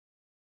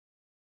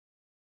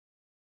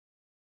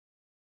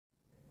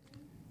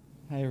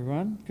Hey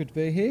everyone, good to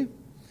be here.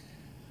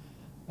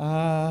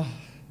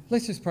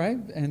 Let's just pray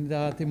and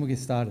then we'll get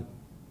started.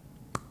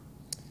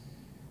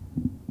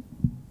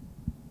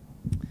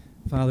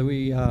 Father,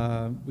 we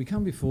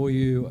come before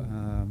you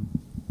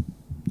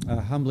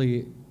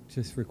humbly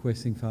just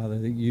requesting, Father,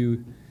 that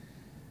you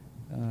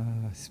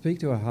speak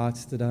to our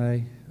hearts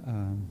today,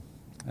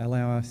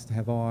 allow us to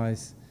have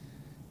eyes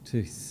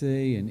to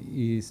see and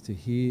ears to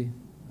hear,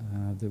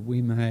 that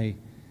we may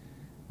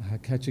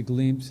catch a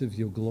glimpse of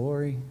your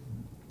glory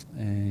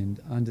and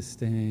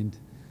understand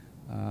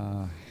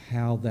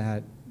how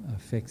that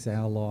affects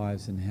our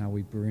lives and how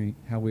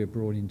we are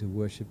brought into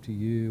worship to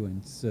you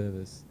and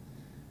service.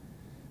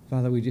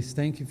 Father, we just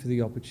thank you for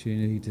the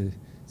opportunity to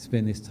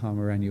spend this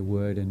time around your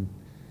word, and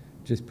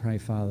just pray,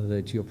 Father,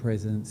 that your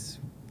presence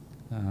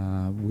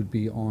would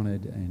be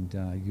honoured and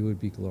you would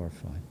be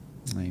glorified.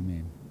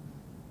 Amen.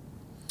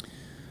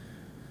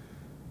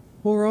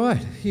 All right,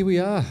 here we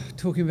are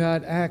talking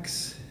about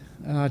Acts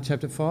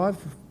chapter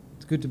 5.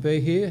 It's good to be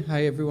here.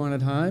 Hey, everyone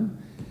at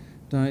home.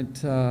 Don't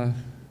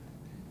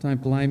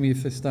blame you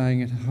for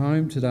staying at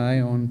home today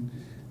on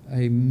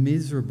a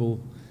miserable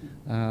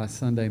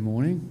Sunday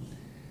morning.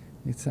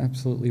 It's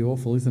absolutely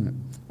awful, isn't it?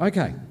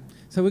 Okay,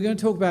 so we're going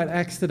to talk about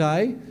Acts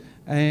today,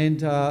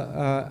 and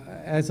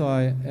as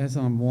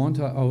I'm wont,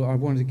 I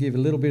wanted to give a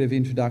little bit of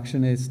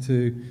introduction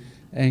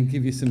and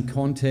give you some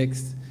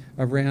context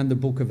around the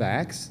book of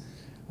Acts,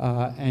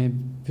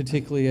 and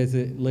particularly as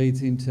it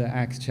leads into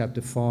Acts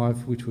chapter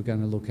 5, which we're going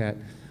to look at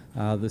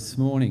this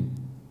morning.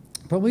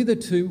 Probably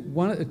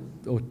one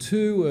or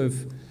two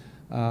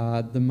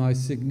of the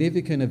most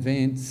significant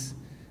events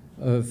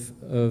of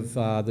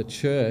the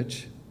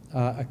church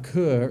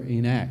occur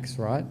in Acts,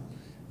 right?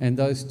 And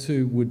those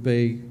two would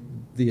be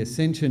the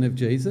ascension of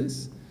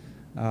Jesus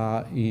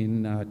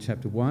in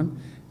chapter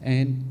 1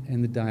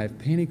 and the day of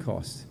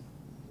Pentecost.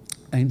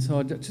 And so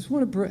I just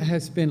want to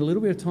spend a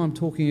little bit of time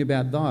talking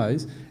about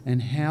those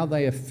and how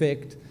they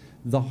affect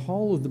the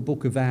whole of the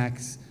book of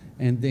Acts,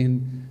 and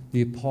then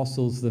the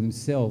apostles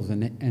themselves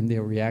and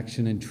their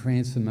reaction and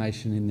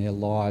transformation in their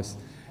lives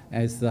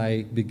as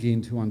they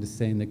begin to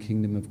understand the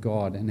kingdom of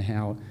God and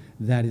how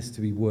that is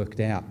to be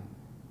worked out.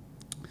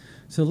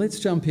 So let's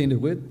jump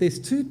into it. There's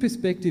two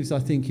perspectives I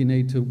think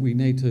we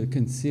need to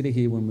consider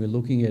here when we're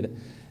looking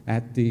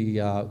at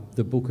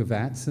the book of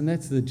Acts, and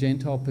that's the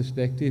Gentile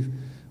perspective,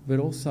 but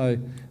also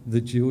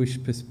the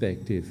Jewish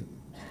perspective.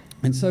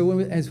 And so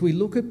as we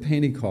look at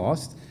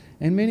Pentecost,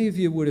 and many of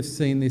you would have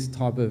seen this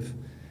type of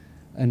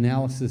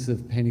analysis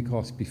of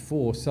Pentecost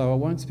before, so I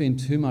won't spend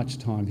too much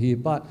time here,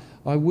 but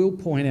I will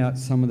point out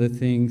some of the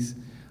things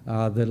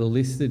that are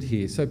listed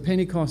here. So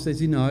Pentecost,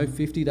 as you know,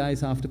 50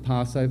 days after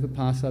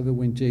Passover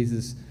when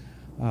Jesus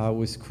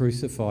was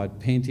crucified,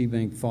 Penti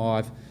being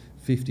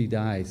 50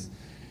 days.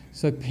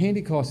 So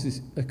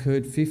Pentecost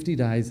occurred 50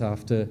 days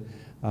after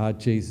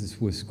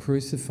Jesus was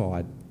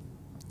crucified.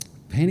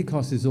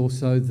 Pentecost is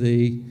also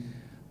the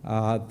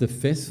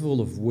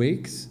Festival of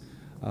Weeks,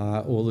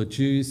 or the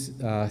Jews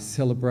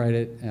celebrate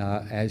it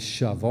as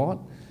Shavuot,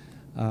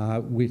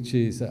 which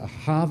is a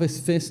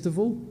harvest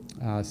festival.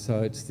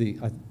 So it's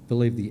I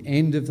believe the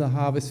end of the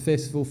harvest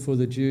festival for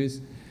the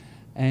Jews,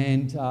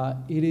 and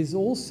it is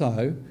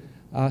also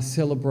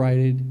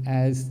celebrated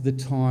as the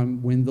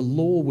time when the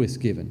law was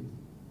given,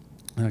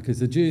 because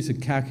the Jews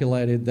had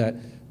calculated that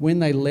when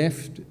they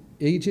left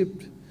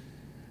Egypt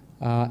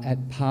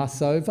at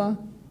Passover,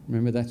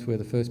 remember that's where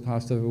the first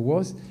Passover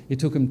was, it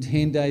took them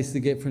 10 days to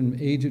get from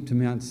Egypt to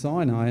Mount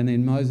Sinai, and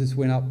then Moses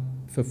went up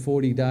for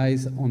 40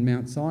 days on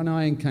Mount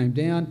Sinai and came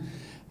down.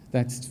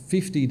 That's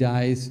 50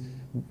 days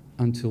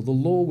until the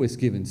law was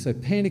given. So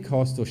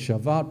Pentecost or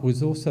Shavuot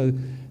was also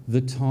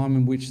the time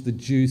in which the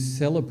Jews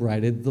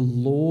celebrated the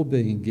law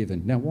being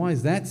given. Now, why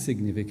is that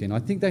significant? I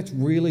think that's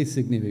really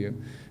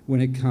significant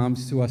when it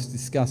comes to us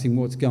discussing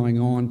what's going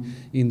on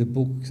in the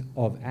book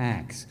of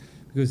Acts.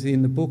 Because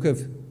in the book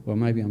of, well,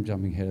 maybe I'm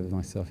jumping ahead of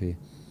myself here.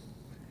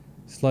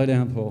 Slow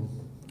down, Paul.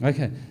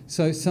 Okay,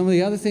 so some of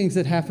the other things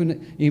that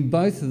happened in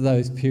both of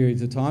those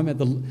periods of time,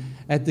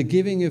 at the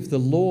giving of the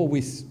law,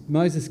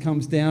 Moses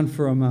comes down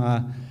from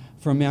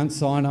Mount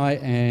Sinai,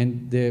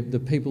 and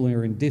the people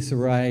are in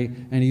disarray,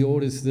 and he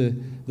orders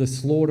the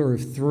slaughter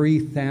of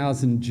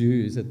 3,000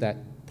 Jews at that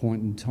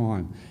point in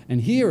time. And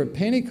here at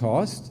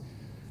Pentecost,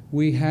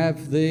 we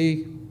have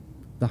the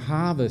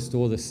harvest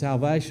or the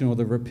salvation or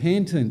the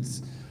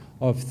repentance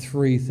of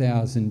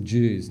 3,000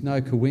 Jews.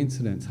 No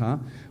coincidence, huh?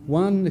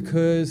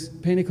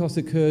 Pentecost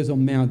occurs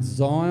on Mount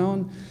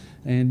Zion,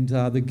 and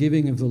the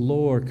giving of the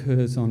law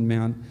occurs on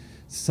Mount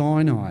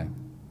Sinai.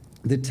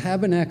 The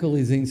tabernacle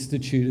is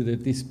instituted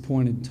at this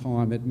point in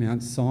time at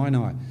Mount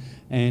Sinai,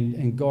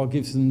 and God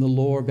gives them the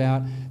law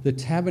about the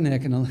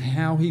tabernacle and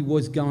how he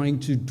was going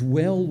to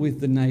dwell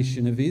with the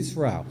nation of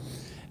Israel.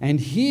 And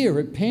here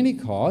at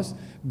Pentecost,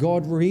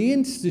 God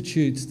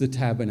reinstitutes the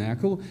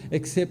tabernacle,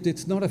 except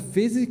it's not a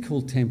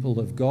physical temple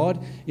of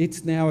God,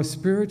 it's now a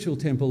spiritual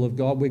temple of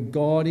God where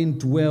God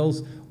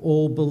indwells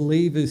all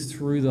believers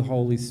through the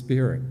Holy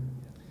Spirit.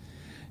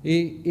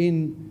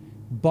 In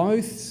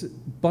Both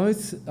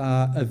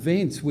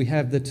events, we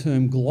have the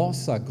term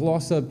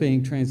glossa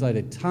being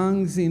translated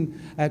tongues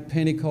at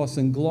Pentecost,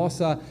 and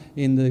glossa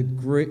in the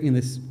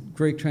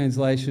Greek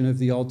translation of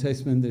the Old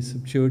Testament, the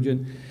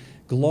Septuagint.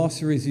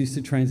 Glossa is used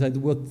to translate the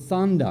word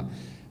thunder.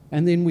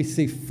 And then we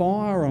see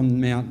fire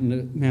on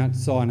Mount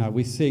Sinai.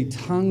 We see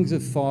tongues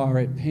of fire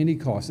at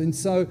Pentecost. And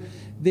so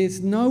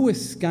there's no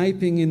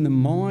escaping in the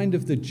mind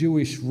of the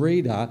Jewish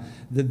reader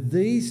that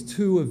these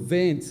two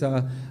events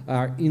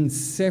are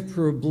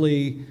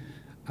inseparably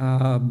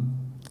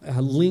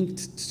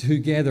linked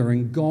together,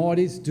 and God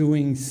is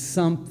doing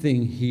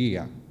something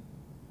here.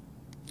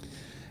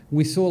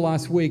 We saw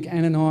last week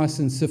Ananias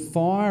and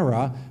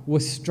Sapphira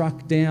were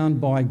struck down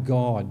by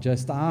God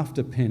just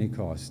after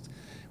Pentecost.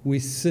 We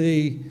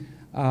see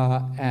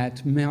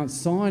at Mount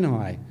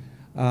Sinai,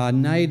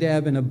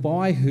 Nadab and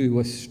Abihu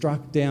were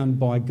struck down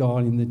by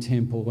God in the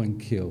temple and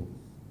killed,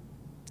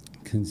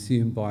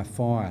 consumed by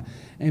fire.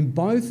 And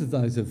both of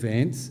those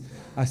events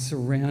are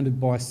surrounded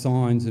by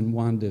signs and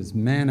wonders.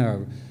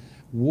 Manna,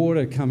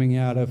 water coming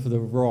out of the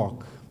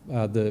rock,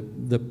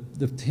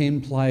 the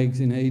 10 plagues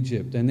in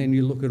Egypt. And then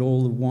you look at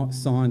all the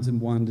signs and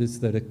wonders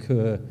that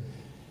occur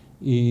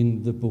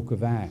in the book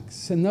of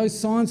Acts. And those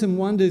signs and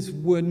wonders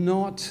were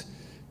not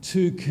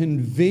to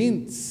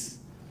convince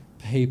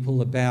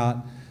people about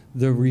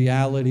the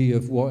reality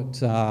of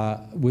what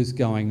was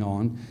going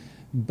on,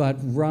 but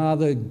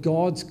rather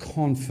God's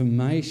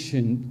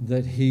confirmation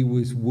that he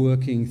was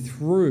working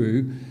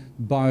through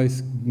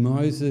both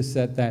Moses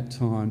at that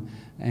time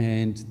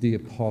and the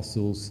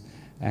apostles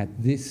at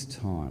this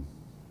time.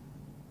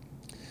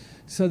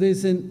 So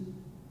there's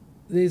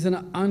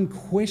an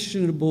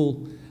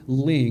unquestionable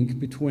link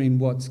between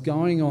what's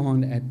going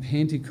on at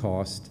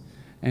Pentecost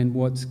and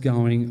what's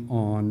going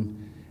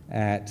on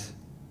at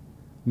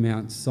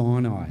Mount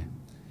Sinai.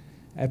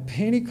 At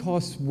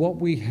Pentecost, what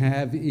we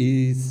have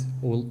is,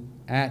 or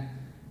at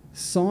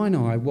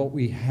Sinai, what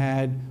we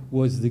had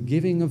was the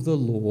giving of the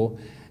law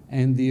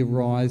and the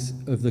arise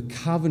of the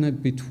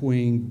covenant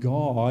between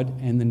God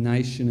and the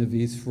nation of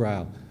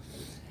Israel.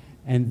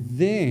 And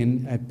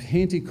then at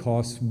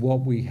Pentecost,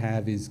 what we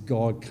have is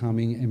God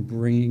coming and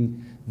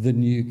bringing the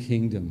new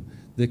kingdom,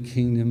 the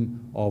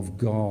kingdom of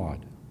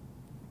God.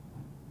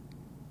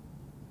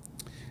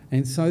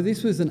 And so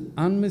this was an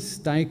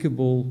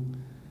unmistakable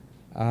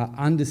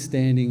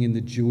understanding in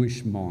the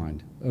Jewish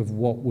mind of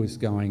what was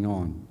going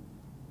on.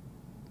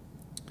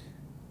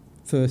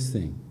 First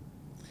thing.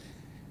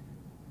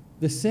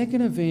 The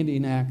second event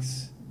in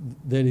Acts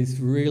that is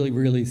really,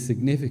 really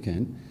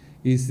significant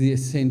is the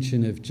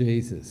ascension of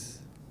Jesus.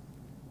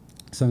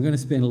 So I'm going to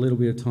spend a little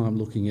bit of time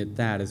looking at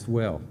that as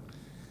well.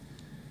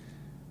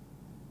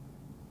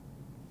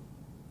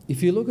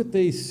 If you look at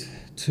these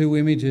two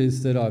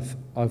images that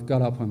I've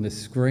got up on the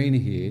screen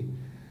here,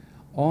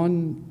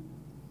 on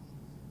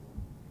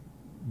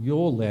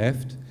your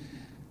left,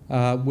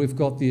 we've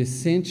got the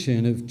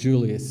ascension of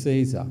Julius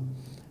Caesar,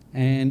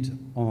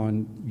 and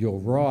on your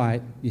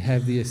right, you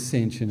have the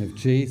ascension of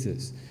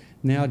Jesus.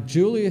 Now,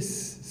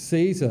 Julius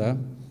Caesar,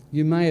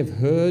 you may have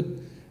heard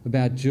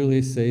about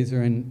Julius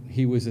Caesar, and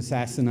he was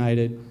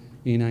assassinated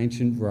in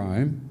ancient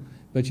Rome,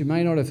 but you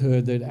may not have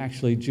heard that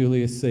actually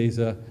Julius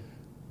Caesar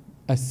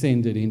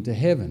ascended into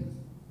heaven.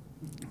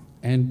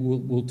 And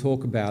we'll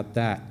talk about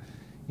that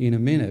in a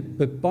minute.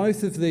 But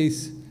both of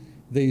these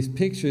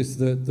pictures,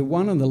 the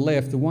one on the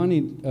left, the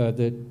one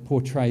that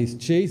portrays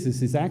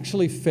Jesus, is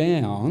actually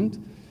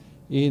found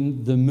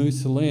in the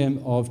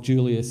mausoleum of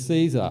Julius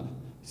Caesar,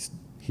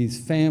 his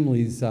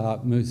family's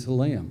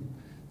mausoleum,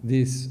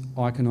 this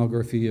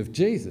iconography of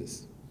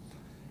Jesus.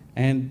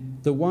 And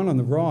the one on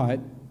the right,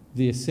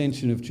 the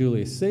ascension of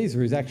Julius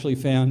Caesar, is actually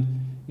found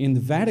in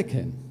the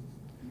Vatican,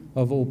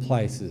 of all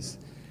places.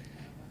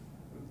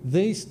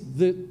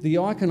 The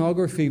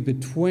iconography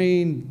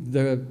between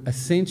the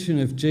ascension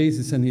of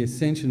Jesus and the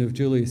ascension of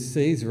Julius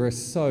Caesar are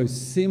so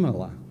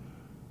similar.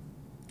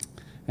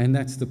 And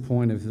that's the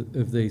point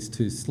of these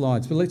two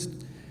slides. But let's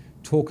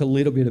talk a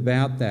little bit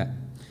about that.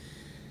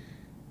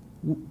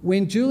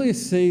 When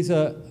Julius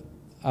Caesar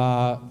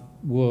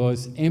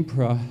was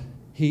emperor,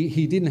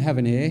 he didn't have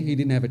an heir, he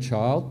didn't have a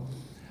child,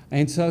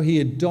 and so he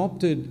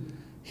adopted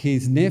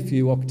his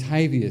nephew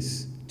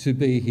Octavius to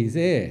be his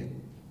heir.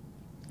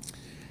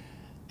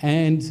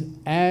 And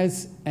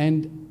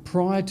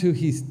prior to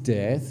his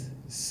death,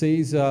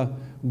 Caesar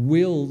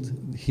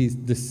willed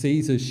the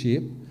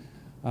Caesarship,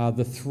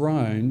 the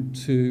throne,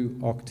 to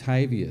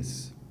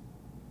Octavius.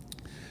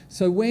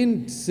 So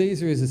when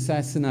Caesar is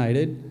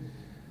assassinated,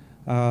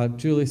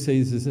 Julius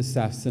Caesar is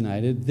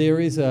assassinated,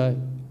 there is a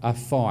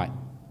fight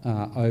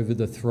over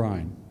the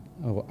throne,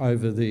 or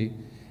over the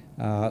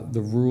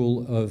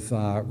rule of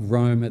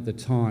Rome at the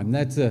time.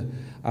 That's a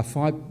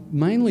fight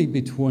mainly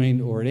between,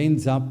 or it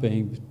ends up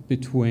being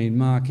between,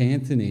 Mark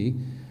Antony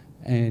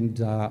and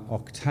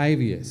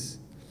Octavius.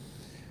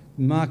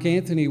 Mark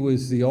Antony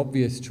was the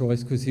obvious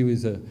choice because he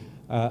was a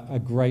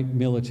great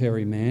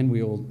military man,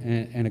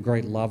 and a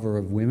great lover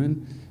of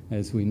women,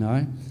 as we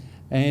know,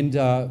 and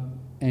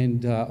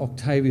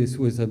Octavius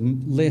was a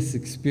less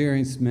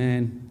experienced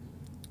man,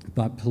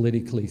 but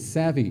politically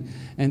savvy.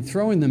 And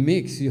throw in the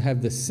mix, you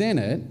have the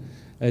Senate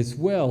as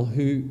well,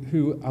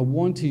 who are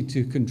wanting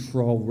to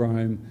control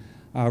Rome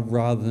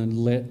rather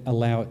than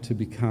allow it to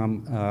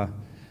become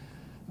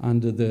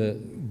under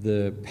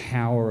the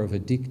power of a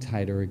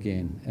dictator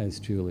again, as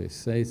Julius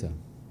Caesar.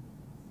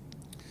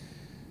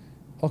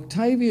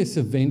 Octavius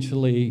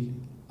eventually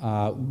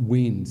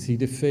wins. He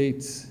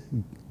defeats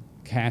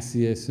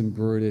Cassius and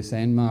Brutus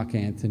and Mark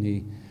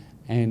Antony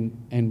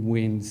and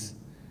wins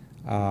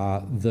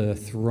the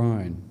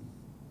throne.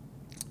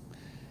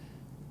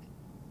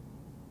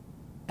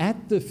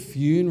 At the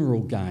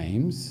funeral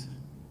games,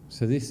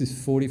 so this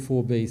is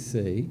 44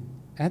 BC,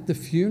 at the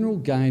funeral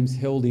games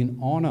held in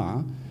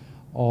honour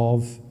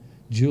of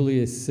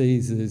Julius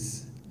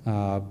Caesar's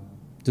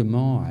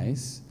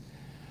demise,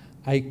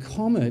 a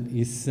comet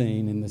is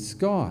seen in the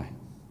sky,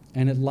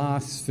 and it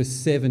lasts for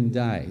 7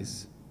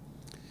 days.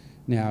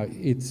 Now,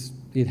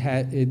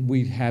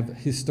 we have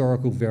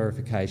historical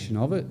verification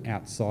of it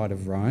outside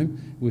of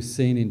Rome. It was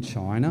seen in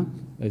China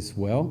as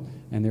well,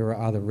 and there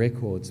are other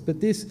records.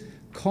 But this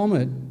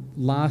comet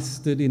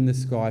lasted in the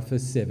sky for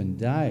 7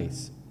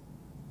 days.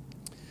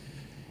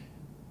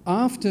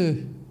 After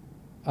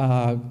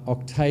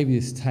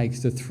Octavius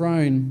takes the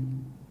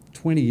throne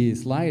 20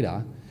 years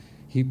later,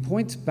 he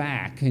points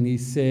back and he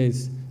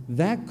says,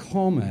 that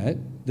comet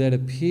that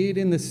appeared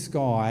in the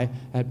sky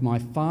at my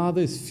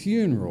father's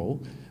funeral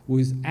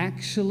was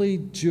actually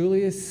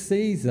Julius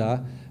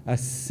Caesar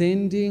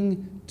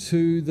ascending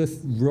to the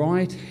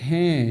right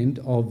hand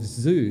of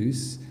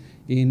Zeus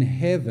in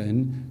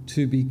heaven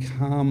to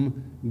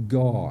become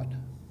God.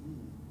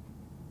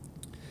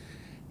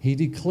 He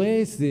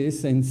declares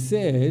this and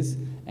says,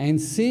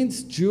 and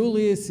since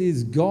Julius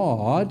is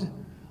God,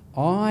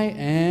 I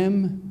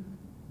am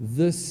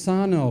the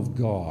Son of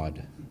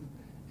God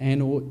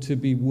and ought to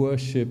be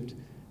worshipped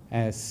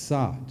as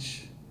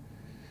such.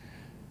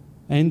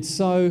 And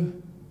so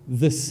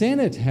the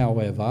Senate,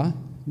 however,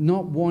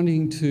 not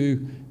wanting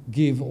to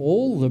give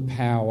all the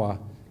power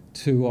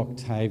to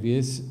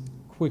Octavius,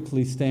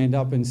 quickly stand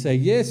up and say,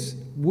 yes,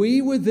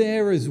 we were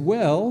there as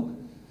well.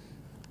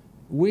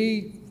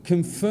 We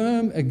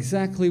confirm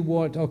exactly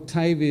what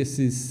Octavius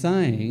is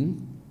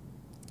saying,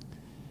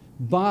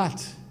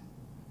 but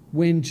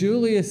when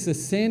Julius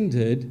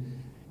ascended,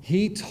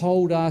 he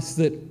told us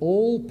that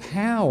all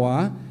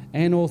power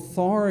and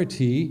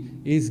authority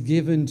is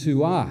given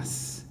to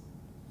us,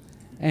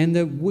 and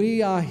that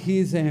we are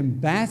his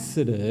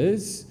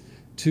ambassadors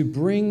to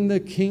bring the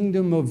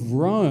kingdom of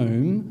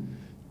Rome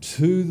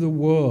to the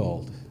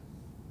world.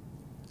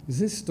 Is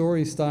this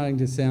story starting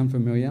to sound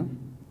familiar?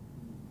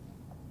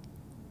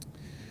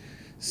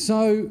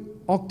 So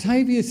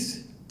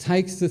Octavius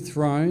takes the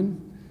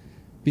throne,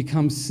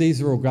 becomes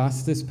Caesar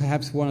Augustus,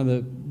 perhaps one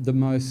of the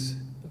most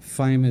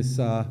famous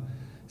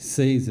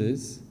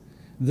Caesars.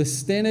 The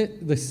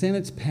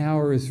Senate's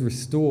power is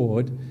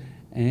restored,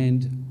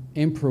 and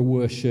emperor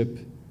worship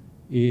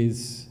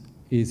is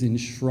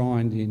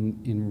enshrined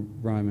in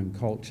Roman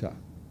culture.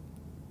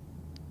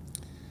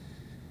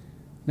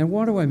 Now,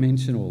 why do I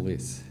mention all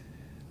this?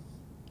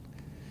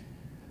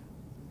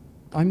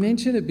 I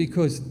mention it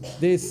because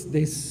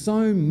there's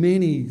so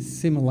many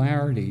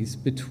similarities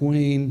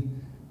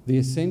between the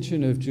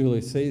ascension of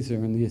Julius Caesar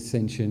and the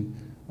ascension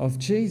of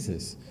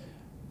Jesus.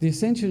 The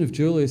ascension of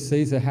Julius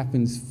Caesar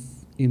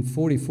happens in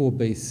 44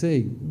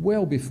 BC,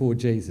 well before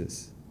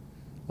Jesus,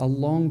 a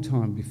long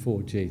time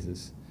before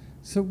Jesus.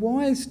 So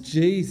why is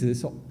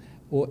Jesus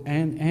or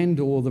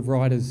the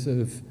writers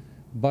of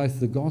both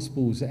the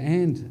Gospels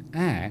and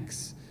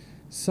Acts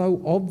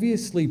so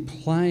obviously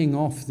playing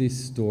off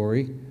this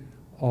story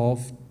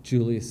of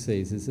Julius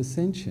Caesar's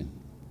ascension?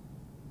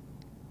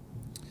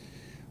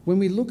 When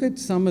we look at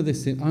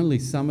only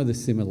some of the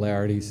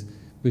similarities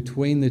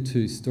between the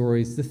two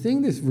stories, the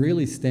thing that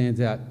really stands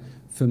out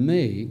for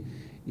me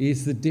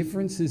is the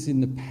differences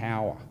in the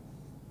power.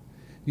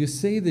 You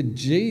see that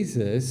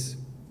Jesus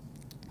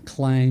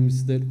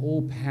claims that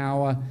all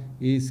power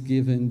is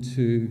given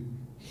to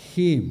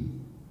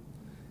him,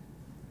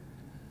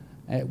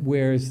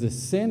 whereas the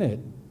Senate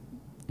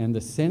and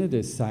the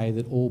senators say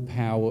that all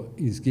power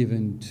is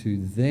given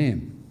to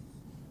them.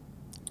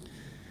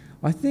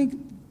 I think,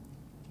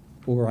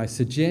 or I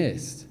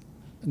suggest,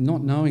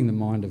 not knowing the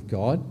mind of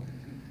God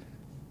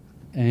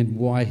and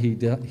why he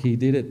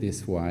did it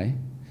this way,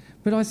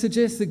 but I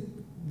suggest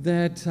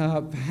that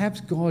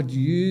perhaps God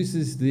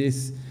uses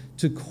this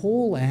to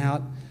call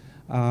out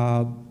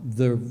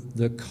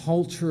the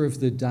culture of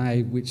the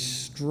day, which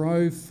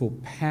strove for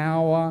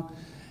power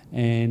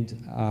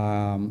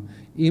and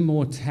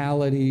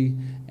immortality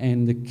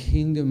and the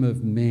kingdom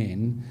of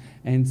men,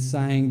 and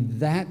saying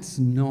that's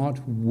not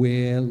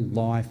where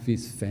life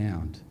is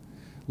found.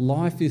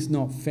 Life is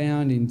not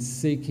found in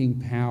seeking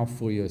power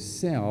for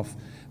yourself,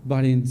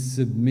 but in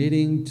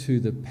submitting to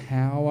the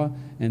power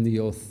and the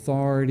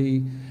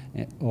authority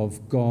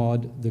of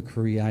God, the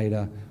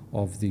creator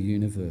of the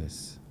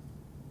universe.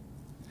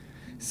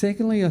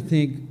 Secondly, I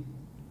think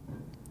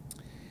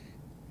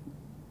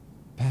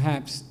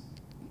perhaps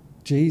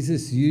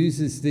Jesus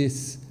uses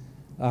this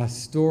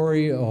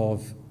story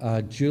of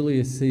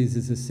Julius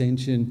Caesar's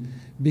ascension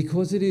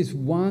because it is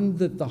one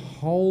that the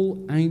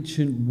whole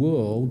ancient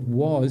world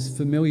was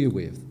familiar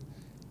with.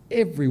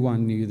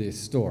 Everyone knew this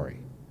story.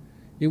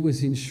 It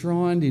was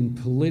enshrined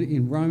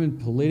in Roman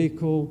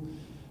political,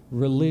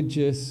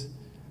 religious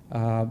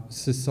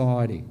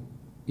society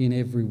in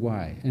every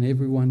way, and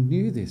everyone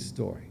knew this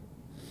story.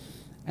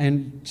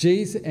 And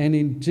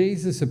in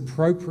Jesus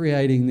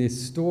appropriating this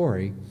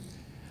story,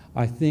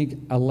 I think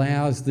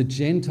allows the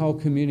Gentile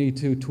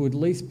community to at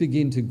least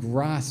begin to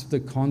grasp the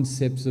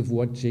concepts of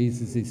what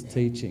Jesus is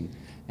teaching,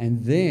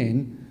 and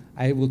then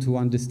able to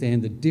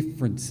understand the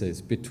differences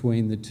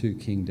between the two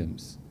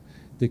kingdoms,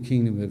 the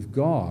kingdom of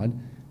God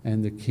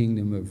and the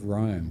kingdom of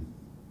Rome.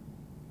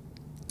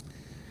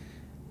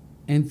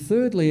 And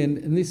thirdly,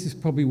 and this is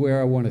probably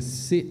where I want to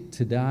sit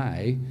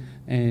today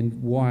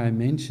and why I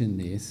mention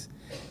this,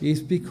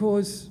 is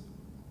because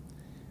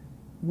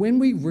when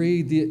we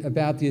read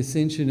about the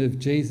ascension of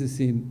Jesus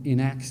in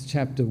Acts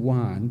chapter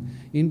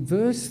 1, in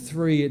verse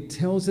 3 it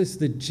tells us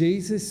that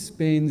Jesus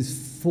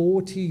spends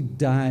 40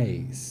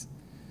 days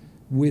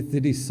with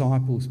the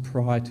disciples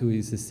prior to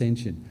his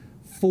ascension.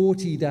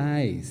 40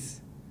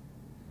 days.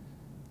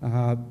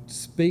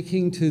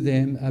 Speaking to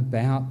them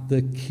about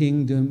the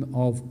kingdom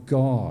of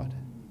God.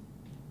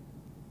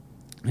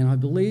 And I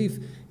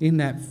believe in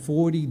that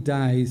 40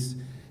 days,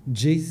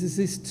 Jesus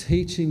is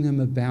teaching them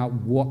about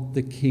what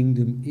the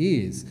kingdom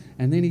is.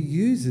 And then he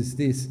uses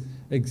this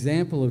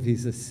example of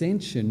his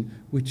ascension,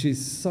 which is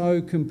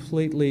so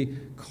completely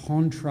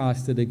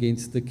contrasted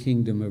against the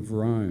kingdom of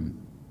Rome.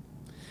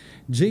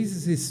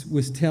 Jesus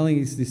was telling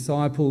his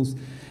disciples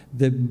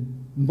that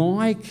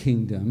my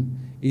kingdom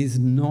is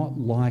not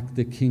like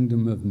the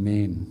kingdom of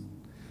men.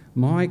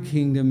 My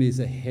kingdom is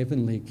a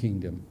heavenly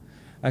kingdom,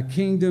 a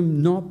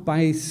kingdom not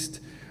based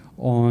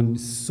on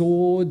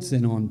swords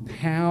and on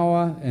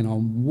power and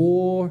on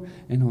war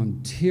and on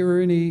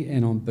tyranny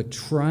and on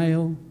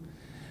betrayal,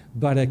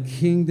 but a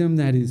kingdom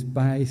that is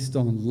based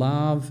on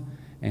love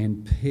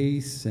and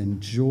peace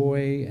and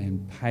joy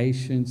and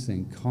patience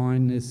and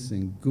kindness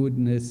and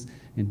goodness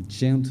and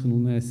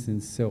gentleness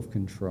and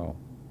self-control.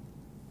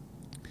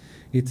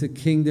 It's a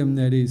kingdom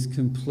that is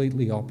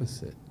completely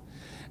opposite.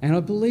 And I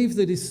believe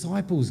the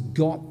disciples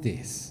got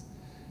this.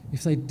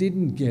 If they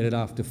didn't get it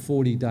after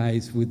 40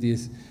 days with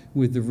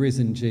the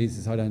risen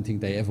Jesus, I don't think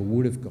they ever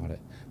would have got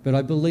it. But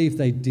I believe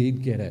they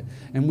did get it.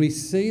 And we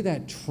see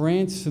that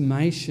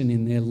transformation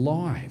in their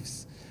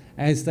lives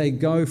as they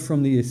go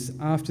from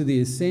after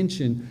the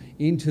ascension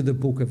into the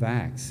book of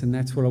Acts. And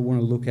that's what I want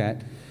to look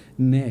at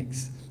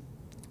next.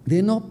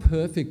 They're not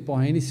perfect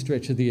by any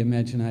stretch of the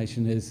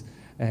imagination,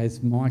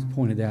 as Mike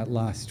pointed out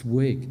last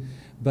week,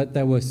 but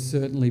they were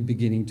certainly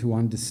beginning to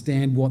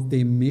understand what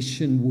their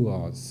mission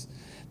was,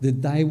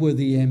 that they were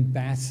the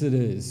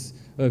ambassadors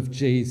of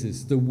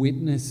Jesus, the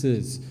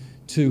witnesses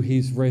to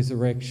his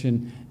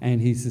resurrection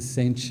and his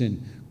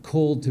ascension,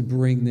 called to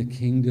bring the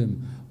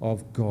kingdom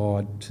of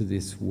God to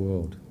this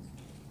world.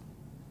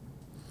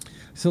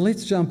 So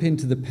let's jump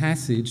into the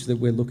passage that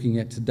we're looking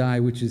at today,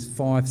 which is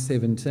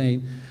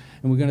 5:17.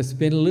 And we're going to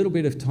spend a little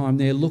bit of time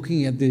there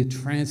looking at the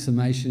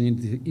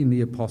transformation in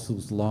the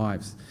apostles'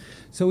 lives.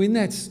 So in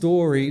that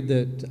story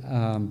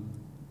that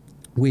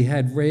we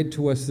had read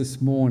to us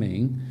this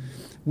morning,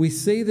 we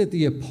see that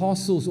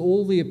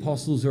all the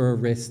apostles are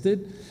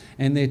arrested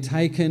and they're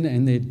taken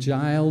and they're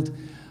jailed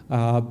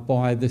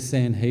by the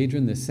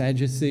Sanhedrin, the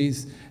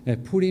Sadducees. They're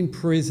put in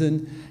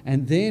prison.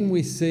 And then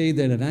we see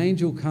that an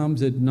angel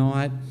comes at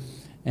night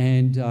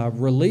and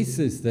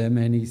releases them,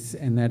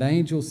 and that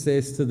angel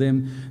says to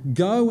them,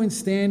 "Go and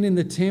stand in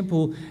the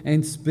temple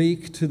and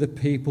speak to the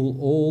people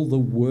all the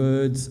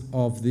words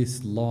of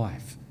this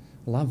life."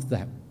 Love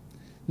that.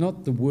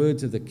 Not the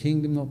words of the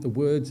kingdom, not the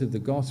words of the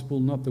gospel,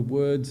 not the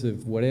words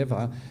of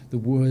whatever, the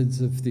words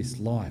of this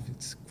life.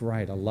 It's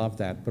great. I love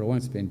that, but I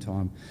won't spend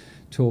time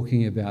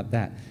talking about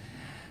that.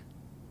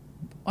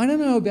 I don't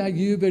know about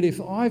you, but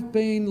if I've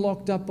been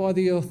locked up by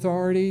the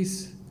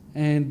authorities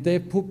and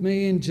they've put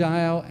me in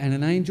jail and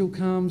an angel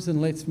comes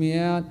and lets me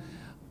out,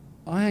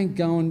 I ain't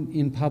going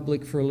in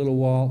public for a little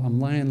while.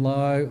 I'm laying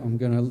low. I'm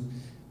going to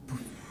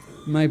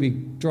maybe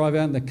drive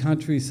out in the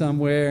country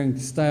somewhere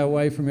and stay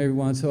away from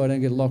everyone so I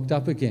don't get locked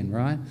up again,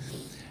 right?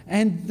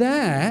 And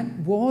that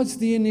was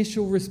the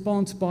initial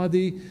response by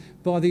the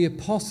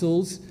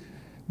apostles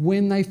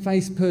when they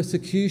faced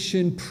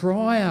persecution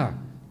prior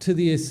to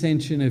the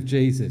ascension of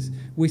Jesus.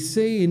 We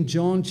see in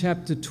John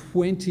chapter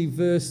 20,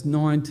 verse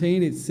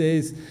 19, it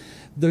says,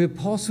 the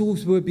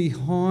apostles were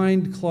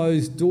behind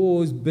closed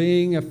doors,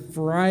 being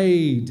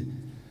afraid,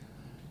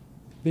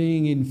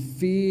 being in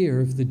fear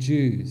of the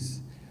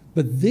Jews.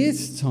 But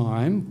this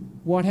time,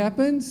 what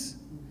happens?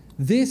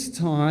 This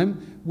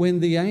time, when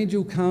the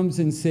angel comes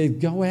and says,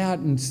 go out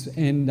and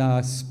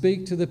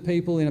speak to the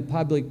people in a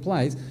public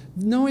place,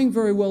 knowing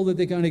very well that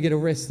they're going to get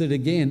arrested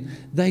again,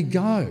 they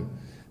go.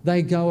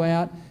 They go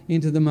out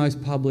into the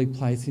most public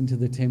place, into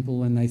the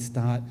temple, and they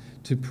start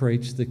to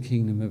preach the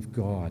kingdom of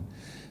God.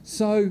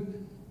 So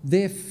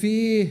their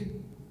fear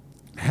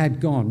had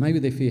gone. Maybe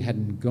their fear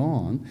hadn't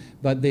gone,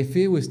 but their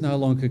fear was no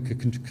longer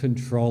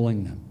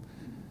controlling them.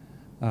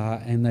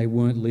 And they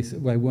weren't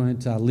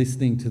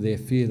listening to their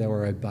fear, they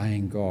were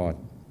obeying God.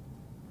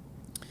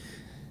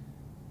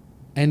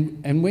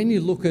 And when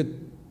you look at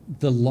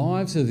the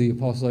lives of the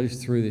apostles, I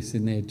just threw this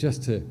in there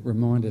just to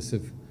remind us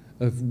of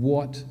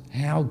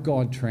how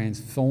God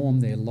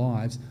transformed their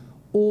lives.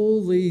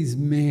 All these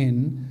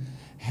men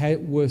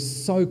were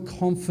so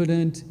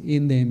confident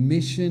in their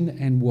mission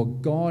and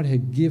what God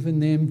had given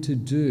them to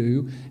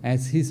do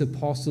as his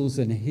apostles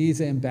and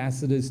his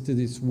ambassadors to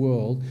this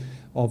world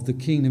of the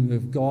kingdom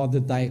of God,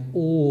 that they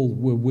all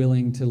were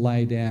willing to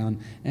lay down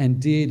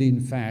and did in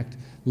fact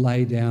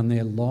lay down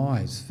their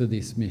lives for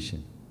this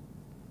mission.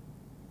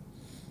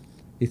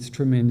 It's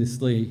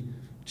tremendously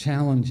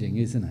challenging,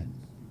 isn't it,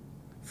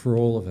 for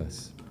all of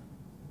us?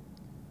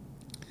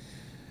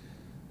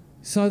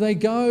 So they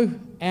go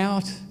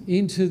out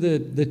into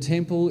the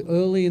temple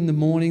early in the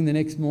morning, the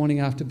next morning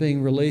after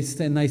being released,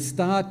 and they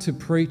start to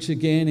preach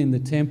again in the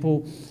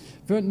temple,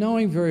 but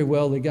knowing very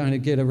well they're going to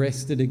get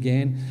arrested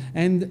again.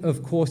 And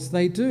of course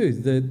they do.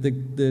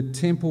 The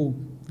temple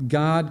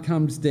guard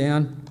comes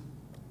down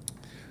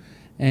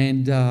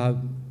and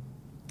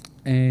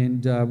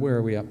where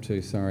are we up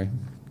to? Sorry,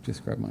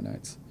 just grab my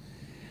notes.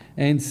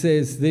 And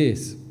says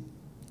this: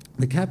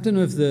 the captain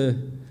with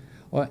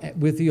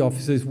the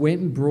officers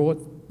went and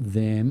brought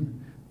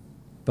them,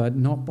 but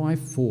not by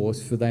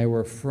force, for they were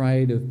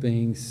afraid of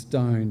being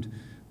stoned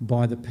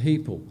by the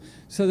people.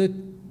 So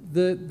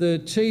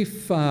the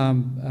chief,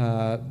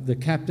 the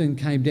captain,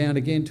 came down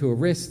again to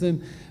arrest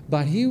them,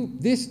 but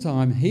this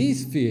time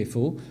he's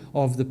fearful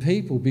of the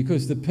people,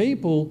 because the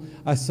people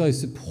are so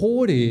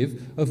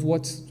supportive of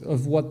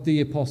what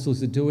the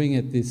apostles are doing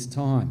at this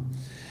time.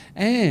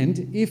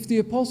 And if the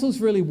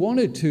apostles really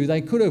wanted to, they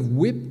could have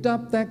whipped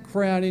up that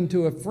crowd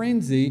into a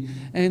frenzy,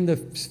 and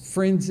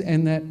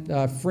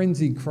that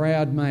frenzied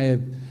crowd may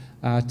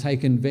have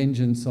taken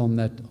vengeance on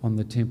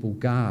the temple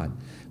guard.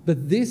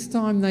 But this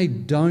time they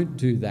don't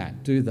do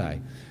that, do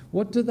they?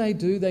 What do?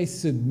 They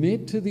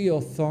submit to the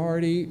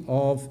authority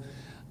of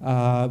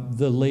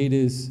the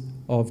leaders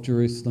of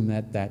Jerusalem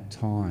at that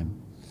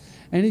time.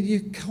 And if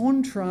you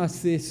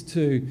contrast this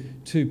to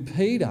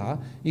Peter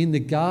in the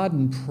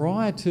garden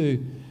prior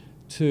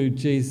to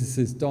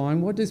Jesus'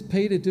 dying, what does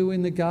Peter do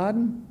in the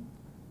garden?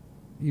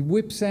 He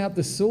whips out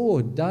the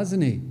sword,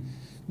 doesn't he?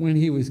 When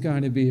he was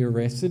going to be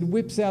arrested,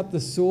 whips out the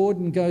sword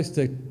and goes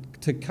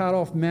to cut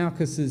off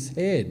Malchus's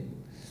head.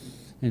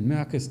 And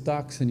Malchus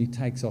ducks and he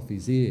takes off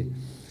his ear.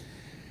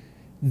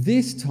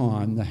 This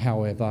time,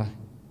 however,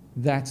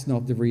 that's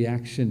not the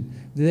reaction.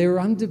 They're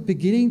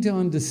beginning to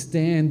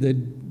understand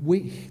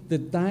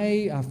that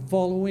they are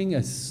following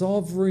a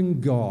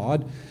sovereign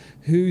God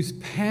whose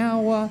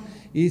power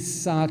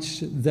is such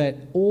that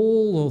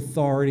all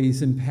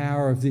authorities and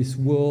power of this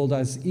world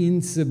are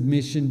in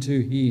submission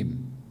to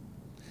him.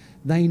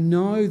 They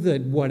know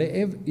that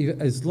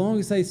as long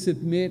as they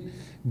submit,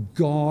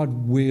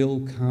 God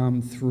will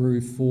come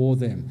through for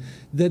them.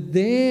 That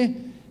their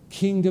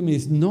kingdom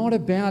is not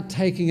about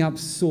taking up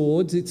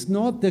swords. It's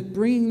not that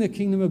bringing the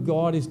kingdom of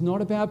God is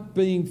not about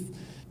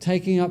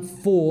taking up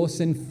force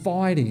and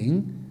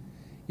fighting.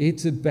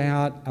 It's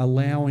about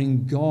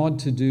allowing God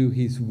to do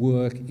his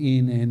work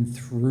in and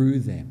through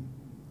them.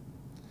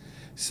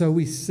 So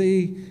we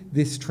see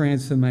this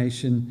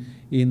transformation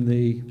in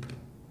the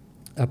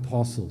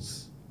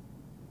apostles.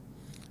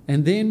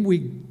 And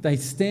then they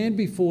stand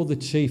before the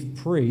chief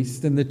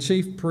priest, and the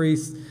chief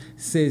priest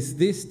says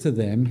this to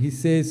them. He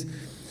says,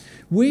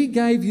 "We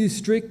gave you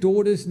strict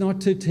orders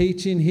not to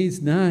teach in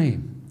his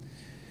name.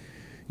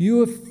 You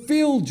have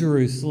filled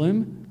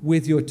Jerusalem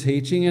with your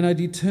teaching and are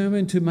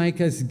determined to make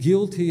us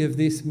guilty of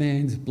this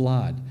man's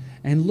blood."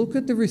 And look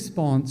at the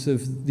response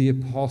of the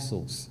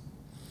apostles.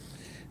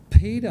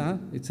 Peter,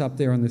 it's up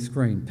there on the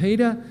screen,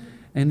 Peter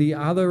and the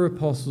other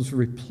apostles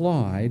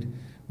replied,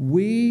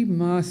 "We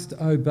must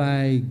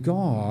obey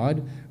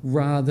God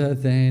rather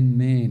than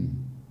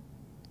men,"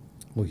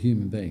 or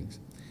human beings.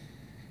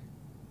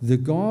 "The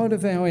God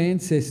of our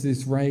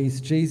ancestors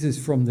raised Jesus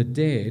from the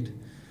dead,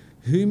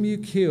 whom you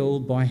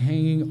killed by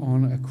hanging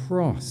on a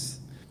cross."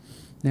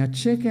 Now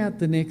check out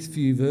the next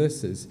few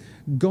verses.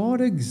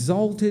 "God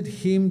exalted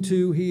him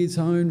to his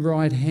own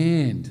right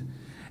hand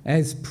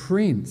as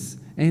Prince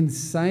and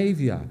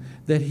Saviour,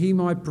 that he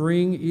might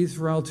bring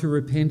Israel to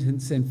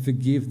repentance and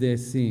forgive their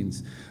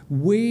sins.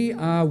 We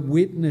are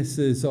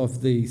witnesses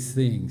of these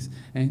things,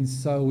 and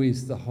so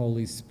is the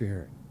Holy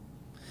Spirit."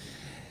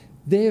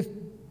 They're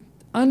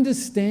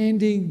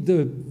understanding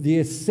the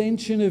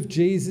ascension of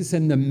Jesus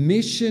and the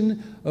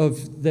mission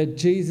that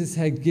Jesus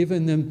had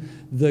given them,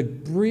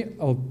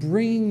 of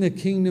bringing the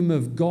kingdom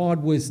of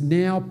God, was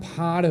now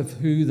part of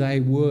who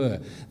they were.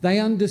 They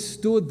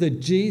understood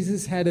that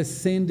Jesus had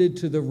ascended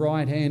to the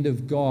right hand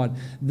of God,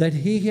 that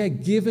he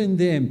had given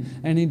them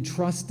and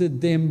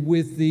entrusted them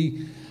with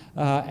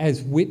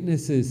as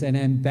witnesses and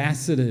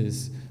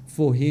ambassadors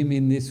for him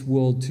in this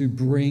world to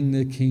bring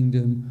the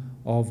kingdom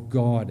of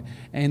God,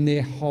 and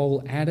their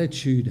whole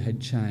attitude had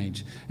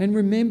changed. And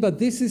remember,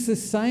 this is the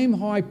same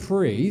high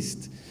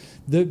priest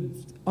that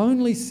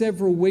only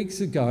several weeks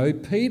ago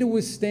Peter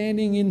was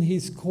standing in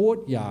his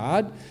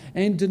courtyard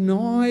and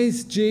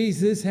denies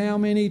Jesus how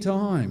many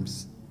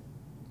times?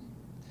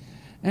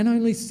 And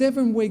only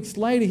 7 weeks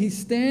later, he's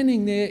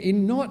standing there,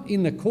 not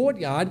in the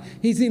courtyard,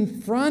 he's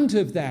in front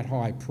of that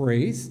high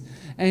priest,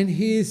 and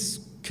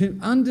his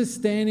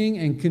understanding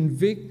and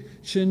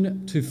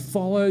conviction to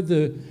follow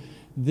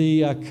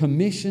the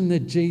commission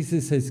that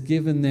Jesus has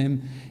given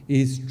them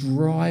is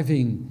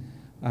driving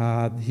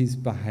his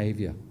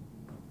behaviour.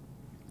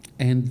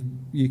 And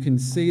you can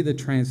see the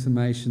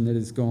transformation that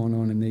has gone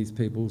on in these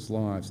people's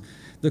lives.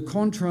 The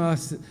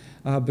contrast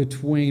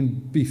between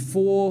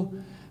before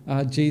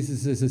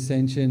Jesus'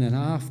 ascension and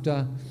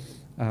after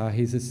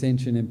his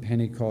ascension and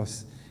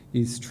Pentecost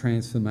is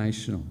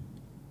transformational.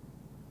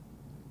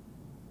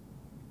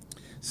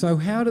 So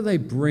how do they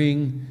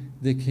bring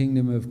the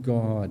kingdom of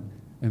God,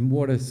 and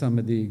what are some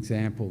of the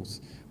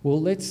examples?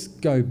 Well, let's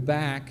go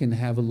back and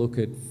have a look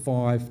at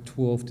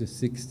 5:12 to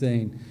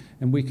 16,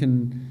 and we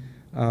can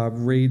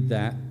read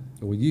that,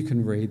 or you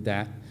can read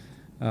that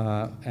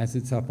as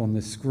it's up on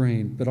the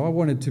screen. But I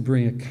wanted to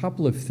bring a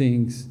couple of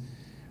things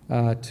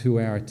to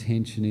our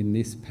attention in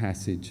this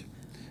passage.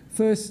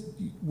 First,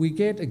 we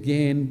get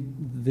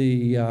again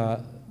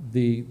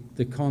the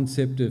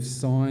concept of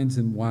signs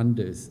and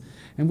wonders,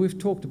 and we've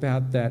talked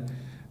about that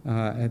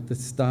at the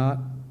start.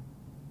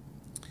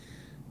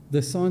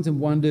 The signs and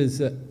wonders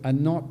are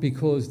not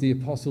because the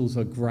apostles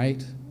are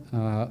great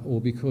or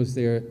because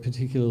they're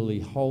particularly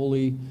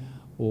holy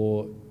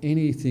or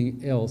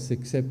anything else,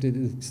 except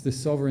it's the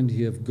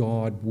sovereignty of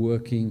God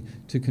working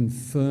to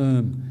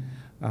confirm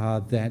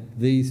that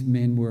these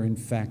men were in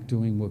fact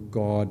doing what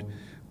God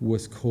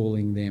was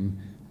calling them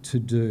to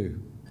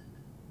do.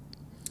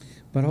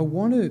 But I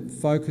want to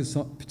focus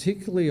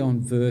particularly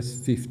on verse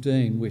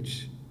 15,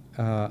 which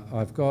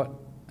I've got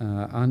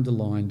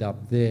underlined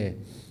up there,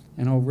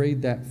 and I'll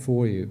read that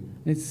for you.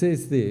 It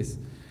says this: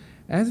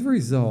 "As a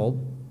result,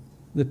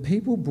 the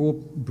people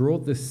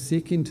brought the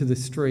sick into the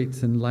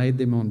streets and laid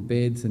them on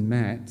beds and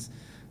mats,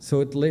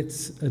 so at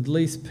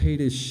least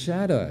Peter's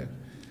shadow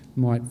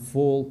might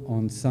fall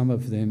on some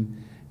of them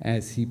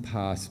as he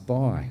passed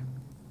by."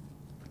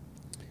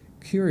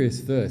 Curious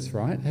verse,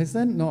 right? Has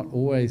that not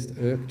always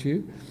irked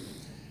you?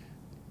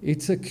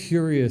 It's a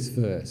curious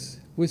verse.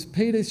 Was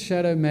Peter's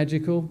shadow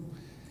magical?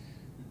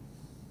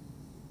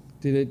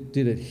 Did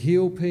it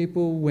heal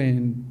people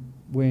when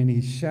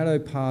his shadow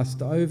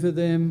passed over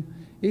them?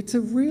 It's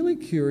a really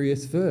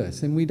curious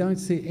verse, and we don't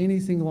see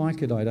anything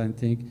like it, I don't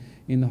think,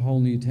 in the whole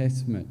New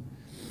Testament.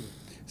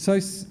 So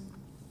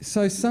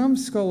some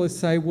scholars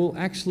say, well,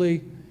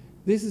 actually,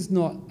 this is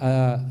not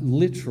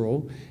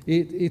literal.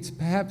 It's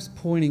perhaps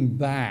pointing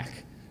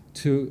back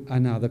to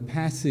another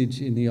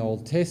passage in the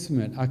Old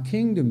Testament, a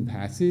kingdom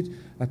passage,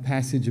 a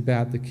passage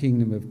about the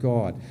kingdom of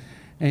God.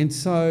 And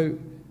so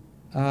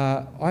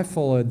I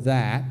followed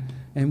that,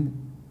 and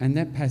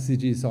that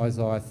passage is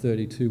Isaiah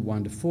 32,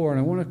 1-4. And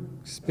I want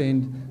to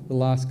spend the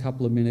last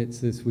couple of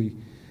minutes as we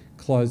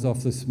close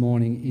off this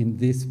morning in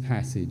this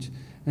passage.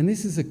 And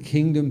this is a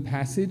kingdom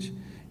passage.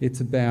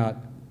 It's about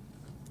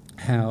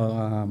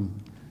how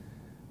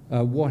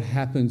what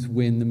happens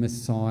when the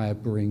Messiah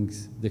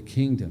brings the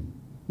kingdom.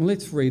 Well,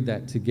 let's read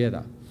that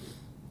together.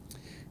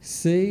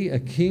 "See, a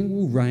king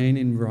will reign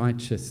in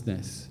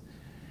righteousness,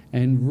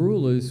 and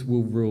rulers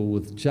will rule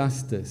with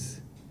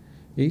justice.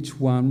 Each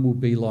one will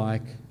be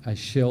like a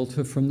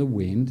shelter from the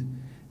wind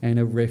and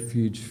a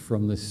refuge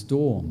from the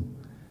storm,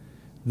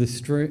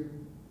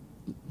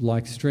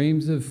 like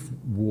streams of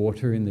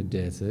water in the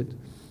desert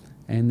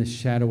and the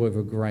shadow of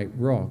a great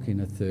rock in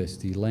a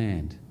thirsty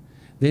land.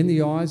 Then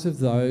the eyes of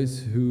those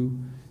who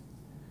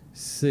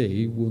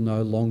see will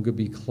no longer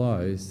be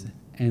closed,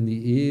 and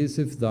the ears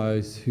of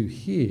those who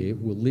hear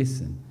will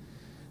listen.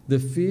 The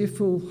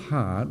fearful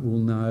heart will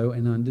know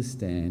and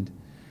understand,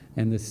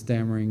 and the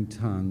stammering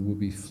tongue will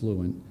be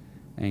fluent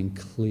and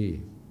clear."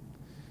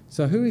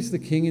 So who is the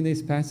king in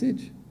this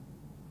passage?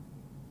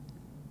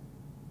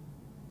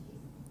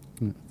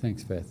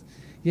 Thanks, Beth.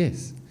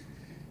 Yes,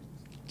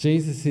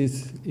 Jesus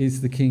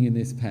is the king in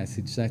this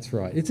passage, that's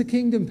right. It's a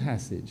kingdom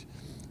passage.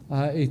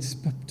 It's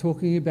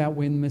talking about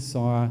when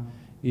Messiah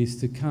is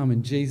to come,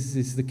 and Jesus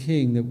is the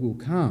king that will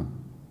come.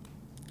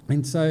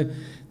 And so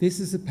this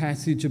is a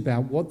passage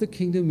about what the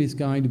kingdom is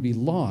going to be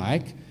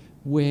like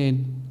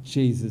when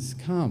Jesus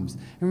comes.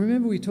 And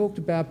remember, we talked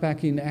about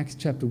back in Acts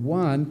chapter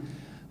 1,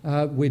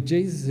 where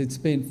Jesus had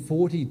spent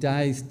 40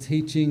 days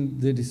teaching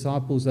the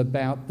disciples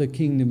about the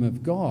kingdom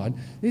of God.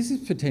 This is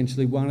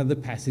potentially one of the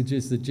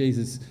passages that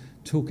Jesus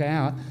took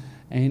out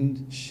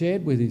and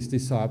shared with his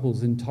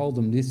disciples and told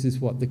them this is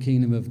what the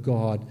kingdom of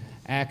God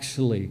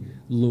actually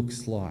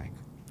looks like.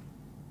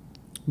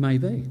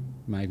 Maybe,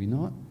 maybe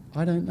not,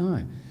 I don't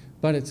know.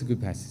 But it's a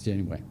good passage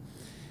anyway.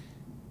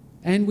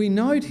 And we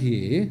note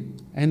here,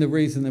 and the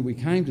reason that we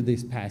came to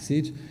this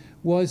passage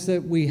was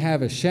that we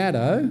have a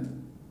shadow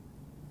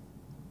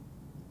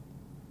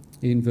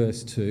in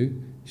verse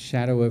 2,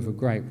 shadow of a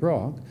great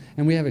rock.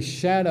 And we have a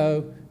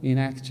shadow in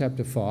Acts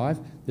chapter 5,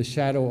 the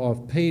shadow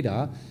of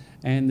Peter,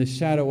 and the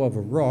shadow of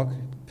a rock.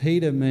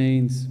 Peter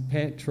means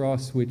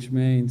Petros, which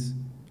means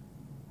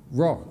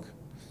rock.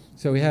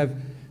 So we have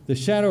the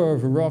shadow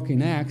of a rock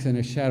in Acts and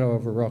a shadow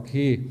of a rock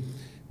here.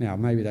 Now,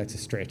 maybe that's a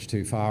stretch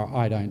too far,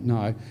 I don't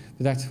know,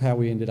 but that's how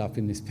we ended up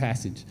in this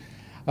passage.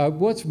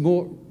 What's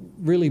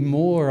really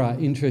more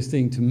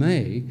interesting to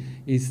me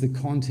is the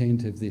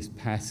content of this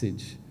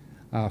passage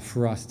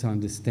for us to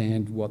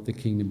understand what the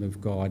kingdom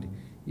of God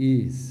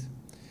is.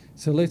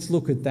 So let's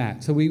look at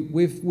that. So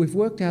we've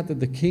worked out that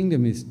the king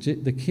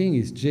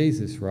is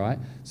Jesus, right?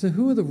 So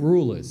who are the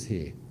rulers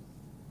here?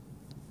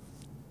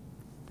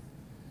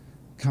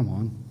 Come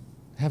on,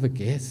 have a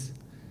guess.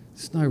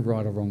 There's no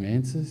right or wrong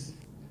answers.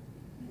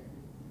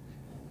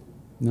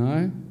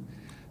 No?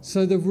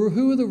 So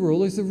who are the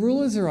rulers? The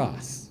rulers are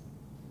us.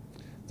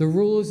 The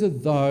rulers are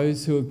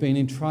those who have been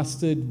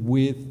entrusted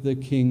with the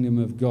kingdom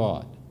of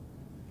God.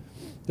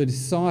 The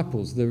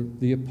disciples,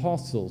 the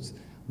apostles,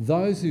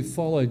 those who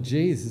follow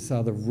Jesus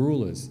are the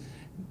rulers.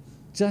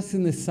 Just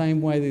in the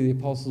same way that the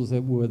apostles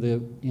that were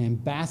the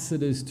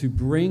ambassadors to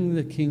bring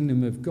the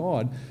kingdom of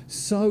God,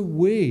 so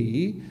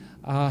we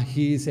are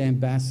his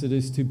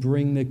ambassadors to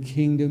bring the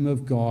kingdom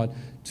of God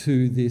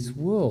to this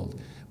world.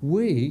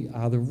 We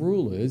are the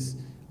rulers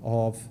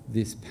of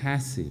this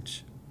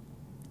passage.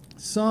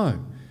 So,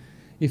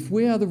 if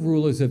we are the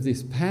rulers of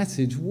this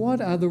passage,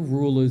 what are the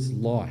rulers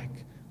like?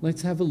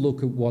 Let's have a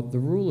look at what the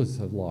rulers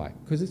are like,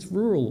 because it's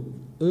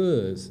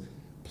rulers,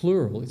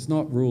 plural. It's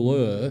not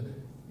ruler,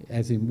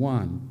 as in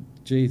one,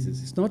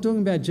 Jesus. It's not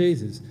talking about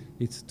Jesus.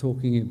 It's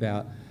talking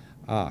about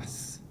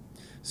us.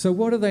 So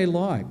what are they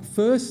like?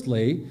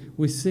 Firstly,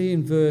 we see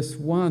in verse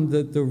 1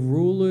 that the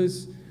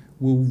rulers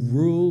will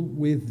rule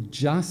with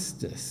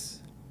justice.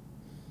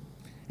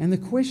 And the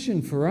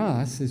question for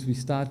us as we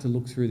start to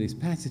look through this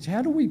passage,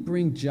 how do we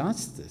bring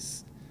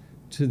justice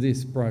to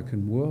this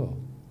broken world?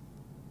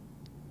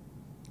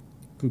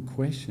 Good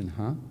question,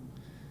 huh?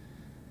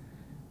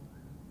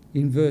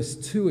 In verse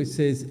 2 it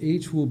says,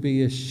 each will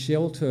be a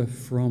shelter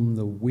from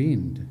the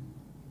wind.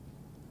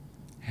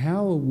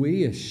 How are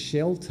we a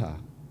shelter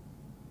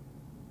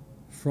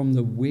from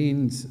the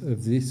winds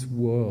of this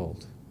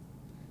world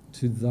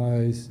to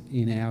those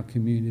in our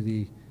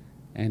community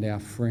and our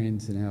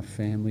friends and our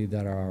family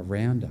that are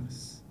around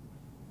us?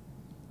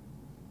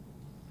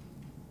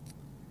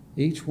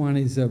 Each one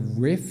is a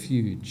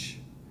refuge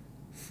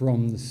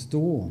from the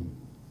storm.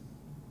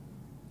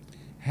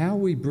 How are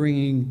we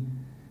bringing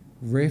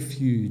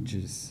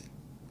refuges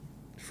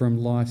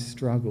from life's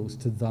struggles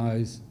to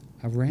those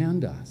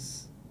around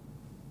us?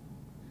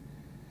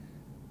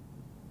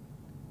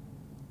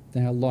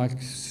 They are like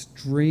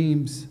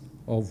streams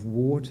of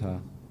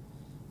water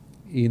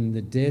in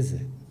the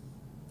desert.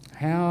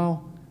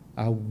 How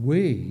are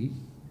we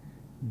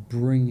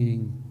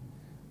bringing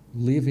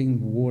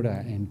living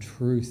water and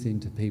truth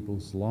into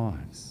people's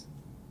lives?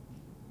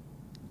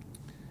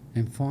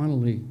 And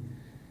finally,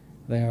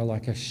 they are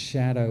like a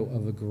shadow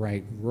of a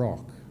great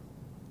rock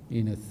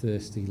in a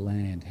thirsty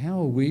land. How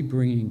are we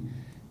bringing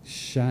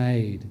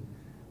shade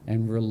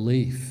and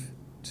relief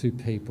to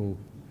people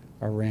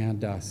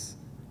around us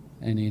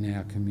and in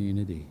our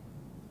community?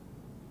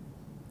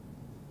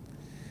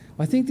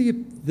 I think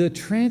the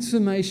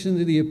transformation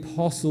that the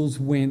apostles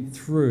went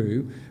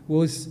through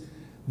was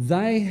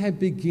they had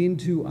begun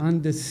to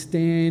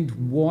understand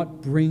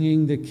what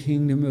bringing the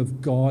kingdom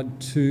of God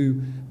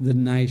to the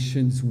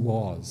nations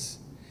was.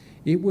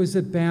 It was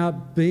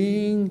about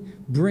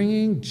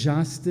bringing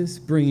justice,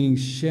 bringing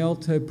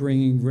shelter,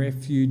 bringing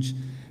refuge,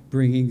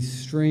 bringing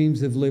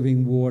streams of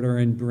living water,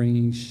 and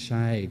bringing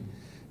shade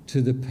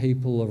to the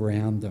people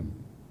around them.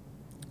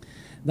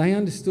 They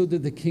understood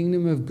that the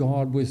kingdom of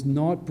God was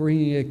not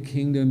bringing a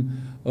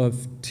kingdom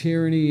of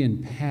tyranny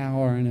and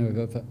power and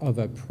of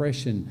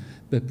oppression,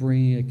 but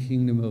bringing a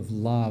kingdom of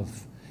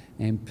love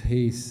and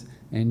peace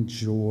and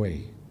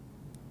joy.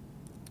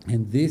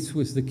 And this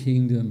was the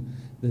kingdom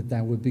that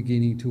they were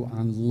beginning to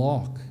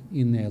unlock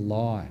in their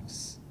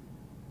lives.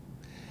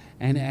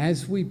 And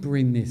as we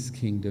bring this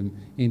kingdom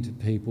into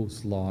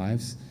people's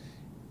lives,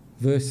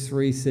 verse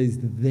 3 says,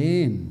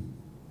 then,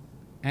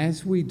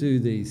 as we do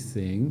these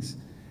things,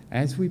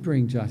 as we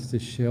bring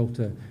justice,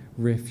 shelter,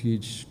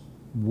 refuge,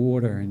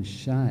 water and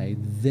shade,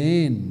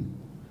 then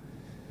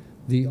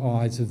the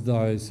eyes of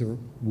those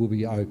will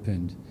be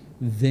opened.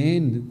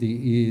 Then the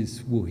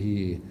ears will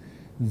hear.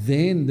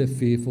 Then the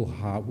fearful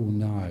heart will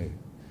know.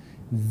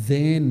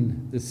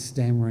 Then the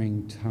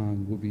stammering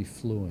tongue will be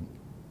fluent.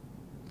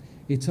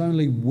 It's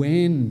only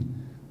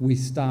when we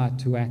start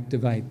to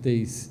activate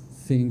these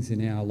things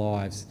in our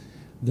lives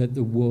that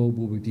the world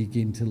will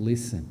begin to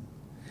listen.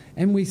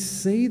 And we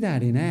see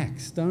that in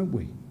Acts, don't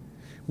we?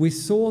 We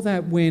saw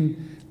that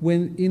when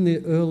in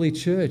the early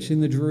church, in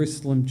the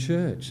Jerusalem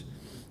church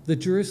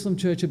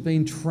had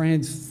been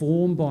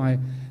transformed by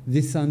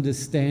this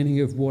understanding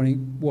of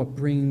what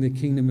bringing the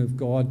kingdom of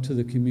God to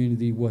the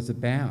community was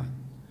about.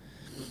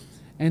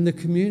 And the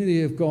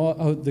community of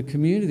God, the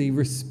community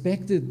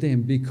respected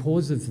them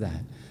because of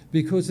that,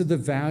 because of the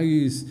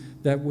values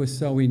that were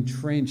so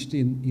entrenched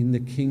in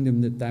the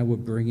kingdom that they were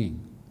bringing.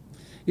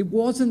 It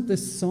wasn't the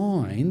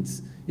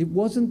signs, it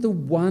wasn't the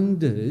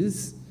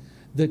wonders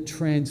that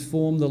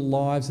transformed the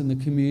lives and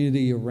the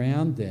community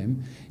around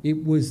them.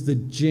 It was the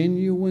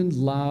genuine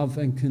love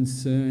and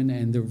concern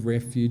and the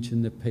refuge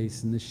and the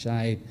peace and the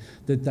shade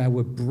that they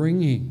were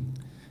bringing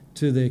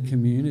to their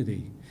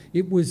community.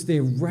 It was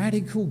their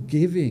radical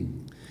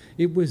giving.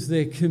 It was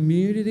their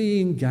community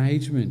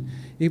engagement.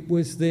 It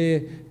was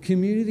their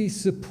community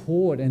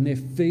support and their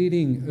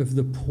feeding of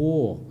the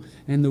poor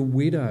and the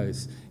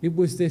widows. It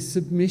was their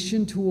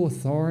submission to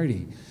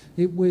authority.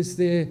 It was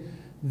their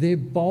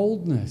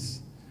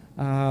boldness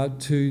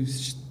to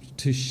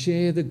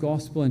share the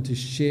gospel and to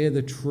share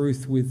the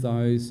truth with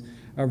those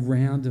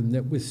around them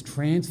that was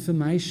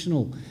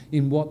transformational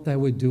in what they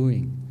were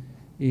doing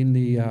in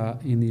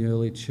the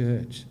early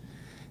church.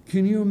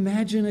 Can you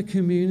imagine a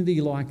community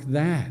like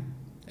that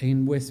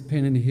in West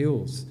Pennant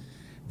Hills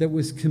that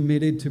was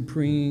committed to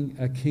bringing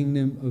a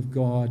kingdom of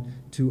God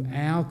to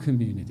our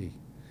community,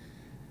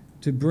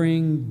 to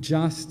bring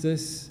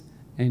justice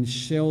and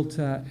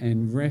shelter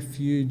and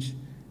refuge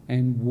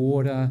and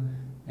water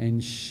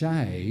and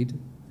shade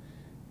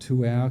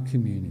to our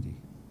community?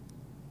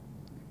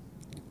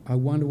 I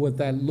wonder what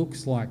that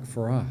looks like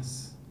for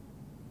us.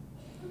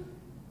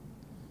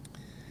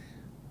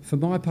 For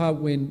my part,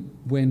 when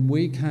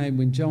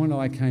Joe and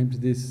I came to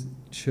this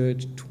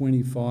church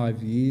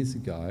 25 years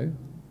ago,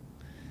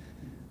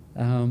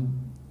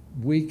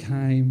 we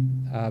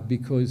came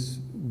because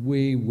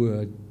we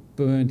were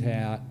burnt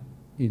out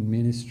in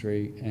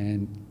ministry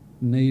and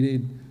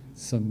needed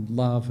some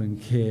love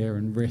and care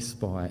and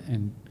respite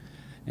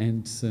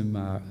and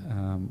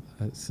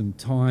some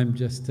time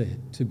just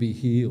to be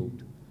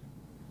healed.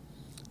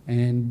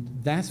 And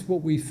that's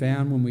what we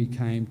found when we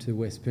came to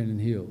West Pennant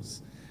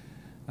Hills.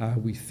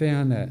 We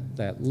found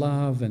that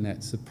love and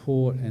that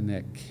support and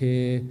that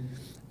care,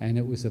 and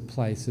it was a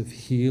place of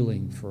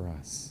healing for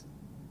us.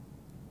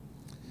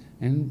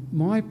 And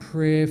my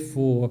prayer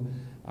for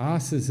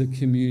us as a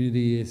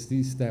community is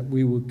this, that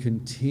we would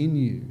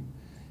continue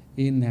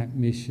in that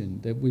mission,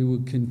 that we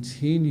would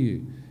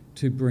continue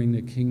to bring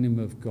the kingdom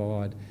of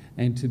God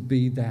and to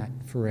be that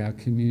for our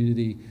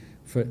community,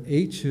 toward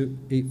each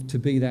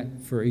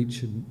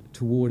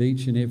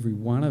and every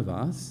one of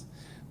us,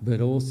 but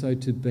also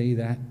to be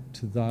that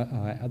to the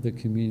other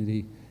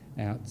community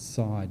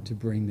outside, to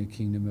bring the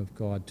kingdom of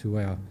God to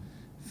our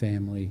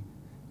family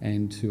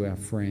and to our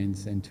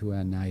friends and to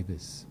our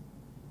neighbours.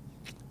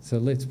 So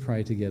let's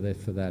pray together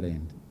for that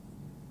end.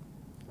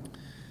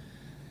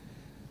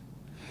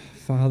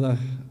 Father,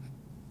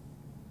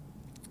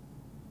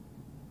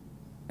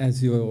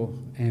 as your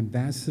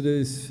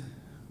ambassadors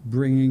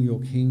bringing your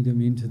kingdom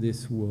into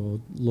this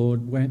world,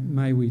 Lord,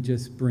 may we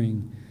just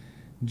bring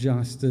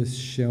justice,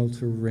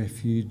 shelter,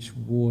 refuge,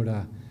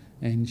 water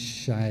and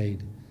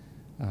shade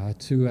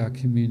to our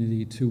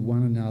community, to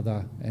one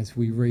another, as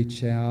we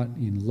reach out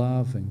in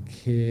love and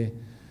care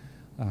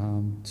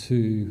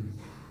to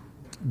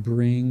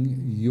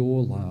bring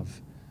your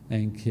love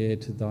and care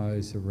to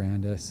those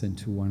around us and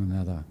to one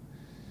another.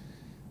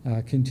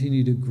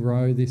 Continue to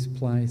grow this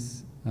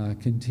place,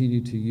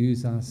 continue to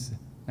use us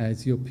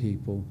as your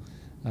people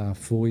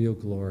for your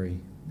glory,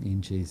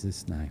 in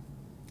Jesus' name.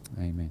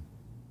 Amen.